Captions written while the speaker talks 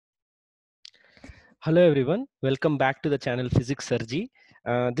Hello everyone, welcome back to the channel PHYSICSSIRJEE.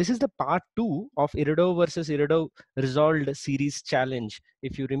 This is the part 2 of Irodov versus Irodov resolved series challenge.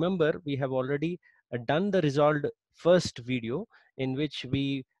 If you remember, we have already done the resolved first video in which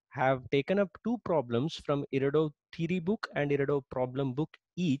we have taken up two problems from Irodov theory book and Irodov problem book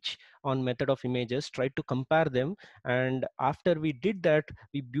each on method of images, tried to compare them, and after we did that,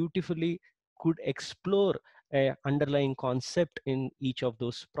 we beautifully could explore a underlying concept in each of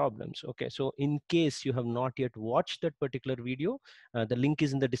those problems. Okay, so in case you have not yet watched that particular video, the link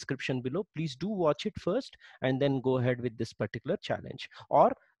is in the description below. Please do watch it first and then go ahead with this particular challenge.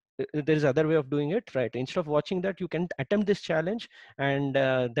 Or there is other way of doing it, right? Instead of watching that, you can attempt this challenge, and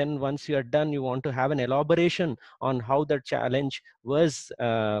then once you are done, you want to have an elaboration on how the challenge was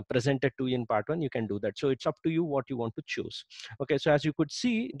presented to you in part 1, you can do that. So it's up to you what you want to choose. Okay, so as you could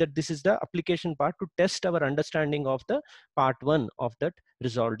see that this is the application part to test our understanding of the part 1 of that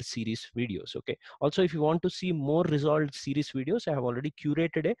resolved series videos. Okay, also if you want to see more resolved series videos, I have already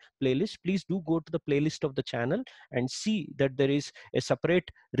curated a playlist. Please do go to the playlist of the channel and see that there is a separate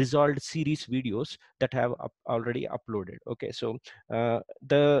resolved series videos that have already uploaded. Okay, so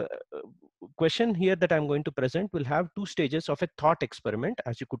the question here that I'm going to present will have two stages of a thought experiment.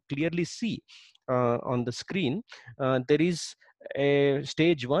 As you could clearly see on the screen, there is a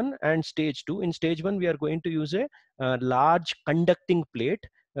stage 1 and stage 2. In stage 1, we are going to use a large conducting plate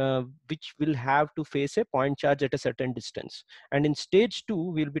which will have to face a point charge at a certain distance. And in stage 2,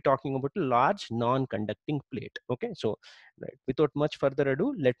 we'll be talking about a large non-conducting plate. Okay, so right, without much further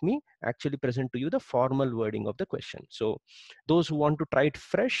ado, let me actually present to you the formal wording of the question. So those who want to try it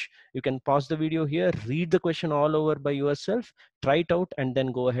fresh, you can pause the video here, read the question all over by yourself, try it out, and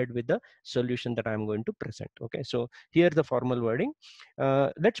then go ahead with the solution that I'm going to present. Okay, so here the formal wording.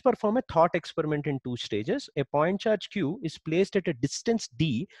 Let's perform a thought experiment in two stages. A point charge q is placed at a distance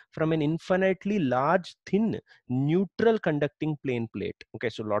d from an infinitely large, thin, neutral conducting plane plate. Okay,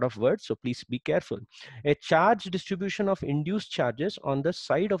 so a lot of words, so please be careful. A charge distribution of induced charges on the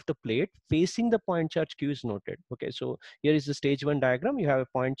side of the plate facing the point charge q is noted. Okay, so here is the stage 1 diagram. You have a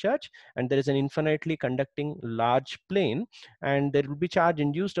point charge and there is an infinitely conducting large plane, and there will be charge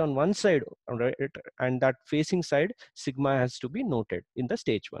induced on one side, right, and that facing side sigma has to be noted in the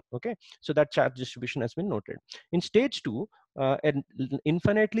stage 1. Okay, so that charge distribution has been noted. In stage 2, an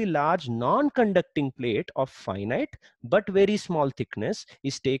infinitely large non-conducting plate of finite but very small thickness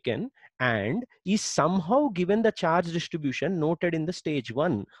is taken and is somehow given the charge distribution noted in the stage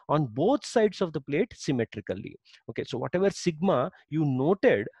 1 on both sides of the plate symmetrically. Okay, so whatever sigma you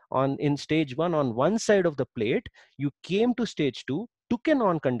noted on in stage 1 on one side of the plate, you came to stage 2, took a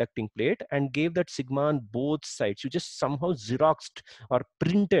non-conducting plate and gave that sigma on both sides. You just somehow xeroxed or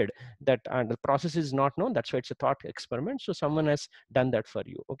printed that, and the process is not known. That's why it's a thought experiment. So someone has done that for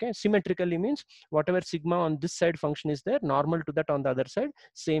you. Okay, symmetrically means whatever sigma on this side function is there, normal to that on the other side,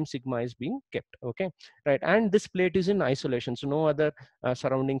 same sigma is being kept. Okay, right, and this plate is in isolation, so no other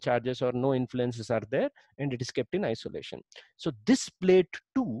surrounding charges or no influences are there, and it is kept in isolation. So this plate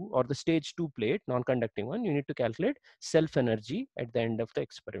 2 or the stage 2 plate, non-conducting one, you need to calculate self energy at the end of the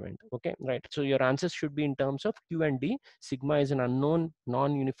experiment. Okay, right, so your answers should be in terms of q and d. Sigma is an unknown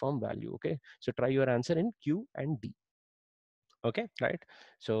non-uniform value. Okay, so try your answer in q and d. Okay, right,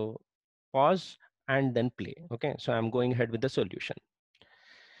 so pause and then play. Okay, so I'm going ahead with the solution.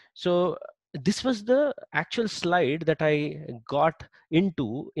 So this was the actual slide that I got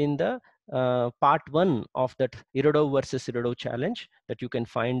into in the part 1 of that Irodov versus Irodov challenge that you can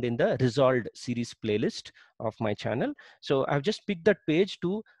find in the resolved series playlist of my channel. So I've just picked that page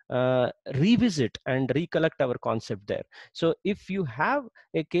to revisit and recollect our concept there. So if you have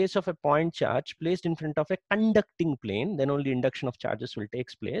a case of a point charge placed in front of a conducting plane, then only induction of charges will take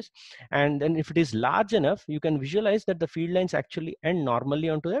place. And then if it is large enough, you can visualize that the field lines actually end normally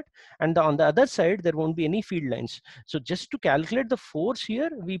onto that, and on the other side there won't be any field lines. So just to calculate the force here,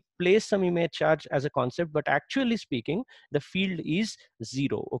 we place some image charge as a concept, but actually speaking the field is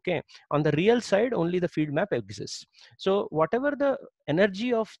 0. Okay, on the real side only the field map exists. So whatever the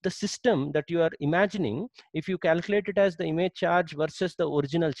energy of the system that you are imagining, if you calculate it as the image charge versus the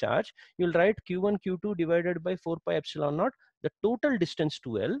original charge, you'll write q1 q2 divided by 4 pi epsilon naught. The total distance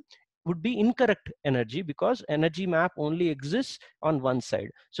to L would be incorrect energy because energy map only exists on one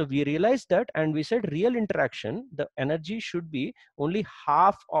side. So we realized that, and we said real interaction, the energy should be only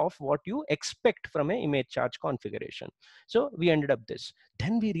half of what you expect from an image charge configuration. So we ended up this.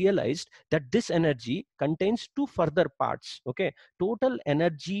 Then we realized that this energy contains two further parts. Okay, total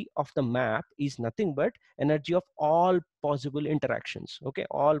energy of the map is nothing but energy of all possible interactions. Okay,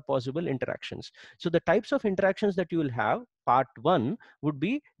 all possible interactions. So the types of interactions that you will have, part one would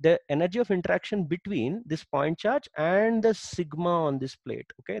be the energy of interaction between this point charge and the sigma on this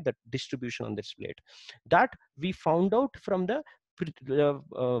plate. Okay, the distribution on this plate, that we found out from the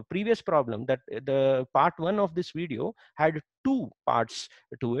previous problem, that the part one of this video had two parts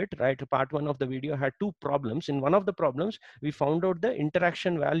to it, right? Part one of the video had two problems. In one of the problems, we found out the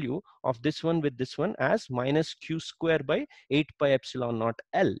interaction value of this one with this one as minus q square by 8 pi epsilon naught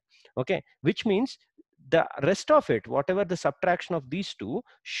L. Okay, which means the rest of it, whatever the subtraction of these two,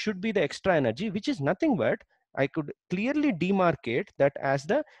 should be the extra energy, which is nothing but I could clearly demarcate that as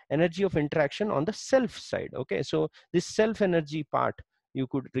the energy of interaction on the self side. Okay, so this self energy part you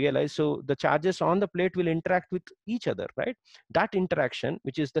could realize, so the charges on the plate will interact with each other, right? That interaction,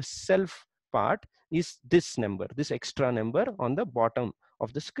 which is the self part, is this number, this extra number on the bottom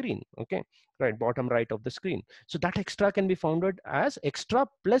of the screen. Okay, right, bottom right of the screen. So that extra can be founded as extra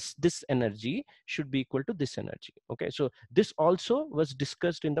plus this energy should be equal to this energy. Okay, so this also was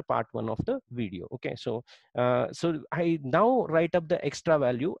discussed in the part one of the video. Okay, so so I now write up the extra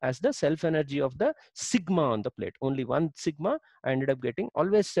value as the self energy of the sigma on the plate. Only one sigma I ended up getting.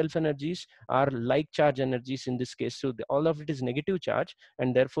 Always self energies are like charge energies in this case, so all of it is negative charge,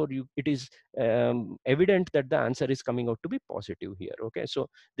 and therefore it is evident that the answer is coming out to be positive here. Okay, so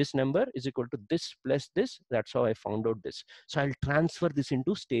this number is equal to this plus this. That's how I found out this. So I'll transfer this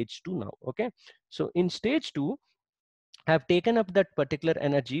into stage 2 now. Okay, so in stage 2, have taken up that particular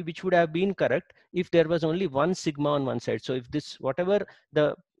energy, which would have been correct if there was only one sigma on one side. So if this, whatever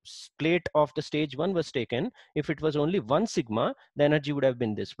the plate of the stage 1 was taken, if it was only one sigma, the energy would have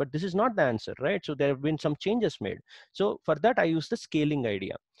been this. But this is not the answer, right? So there have been some changes made. So for that, I use the scaling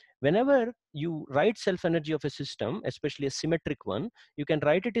idea. Whenever you write self energy of a system, especially a symmetric one, you can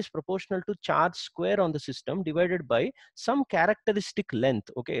write it is proportional to charge square on the system divided by some characteristic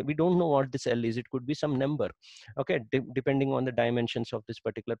length. Okay, we don't know what this L is. It could be some number. Okay, depending on the dimensions of this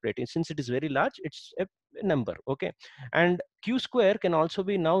particular plate. Since it is very large, it's a number. Okay, and q square can also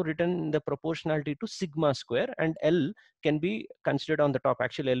be now written in the proportionality to sigma square, and L can be considered on the top.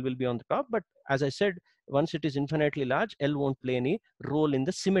 Actually, L will be on the top, but as I said, once it is infinitely large, L won't play any role in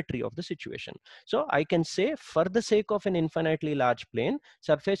the symmetry of the situation. So I can say, for the sake of an infinitely large plane,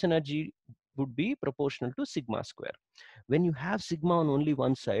 surface energy would be proportional to sigma square. When you have sigma on only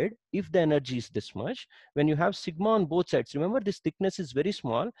one side, if the energy is this much, when you have sigma on both sides, remember this thickness is very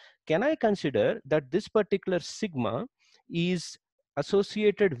small, can I consider that this particular sigma is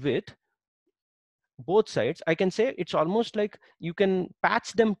associated with both sides? I can say it's almost like you can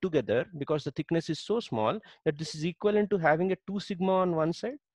patch them together because the thickness is so small that this is equivalent to having a 2 sigma on one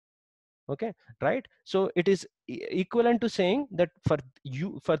side. Okay, right? So it is equivalent to saying that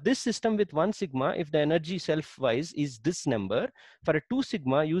for this system with 1 sigma, if the energy self wise is this number, for a 2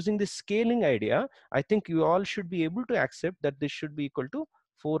 sigma, using this scaling idea, I think you all should be able to accept that this should be equal to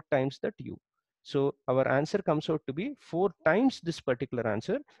 4 times that u. So our answer comes out to be 4 times this particular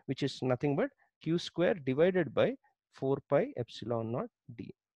answer, which is nothing but q square divided by 4 pi epsilon naught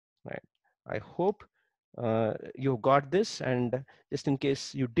d. Right, I hope you got this, and just in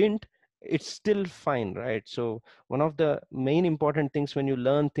case you didn't, it's still fine, right? So one of the main important things when you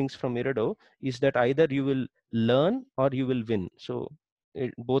learn things from Irodov is that either you will learn or you will win. So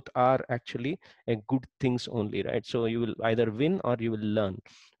both are actually a good things only, right? So you will either win or you will learn.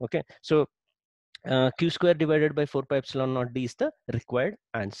 Okay, so q square divided by 4 pi epsilon naught d is the required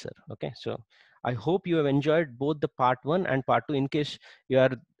answer. Okay, so I hope you have enjoyed both the part 1 and part 2. In case you are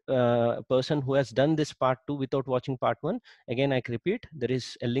a person who has done this part 2 without watching part 1, again I repeat, there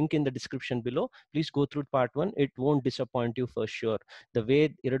is a link in the description below. Please go through part 1. It won't disappoint you for sure. The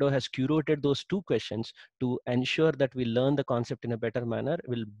way Irodov has curated those 2 questions to ensure that we learn the concept in a better manner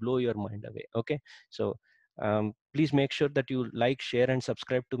will blow your mind away. Okay, so please make sure that you like, share and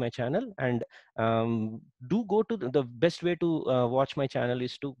subscribe to my channel, and do go to the best way to watch my channel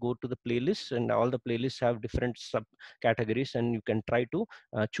is to go to the playlists, and all the playlists have different sub categories, and you can try to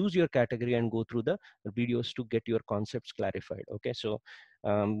choose your category and go through the videos to get your concepts clarified. Okay, so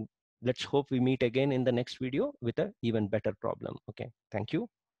let's hope we meet again in the next video with a even better problem. Okay, thank you.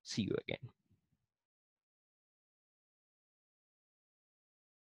 See you again.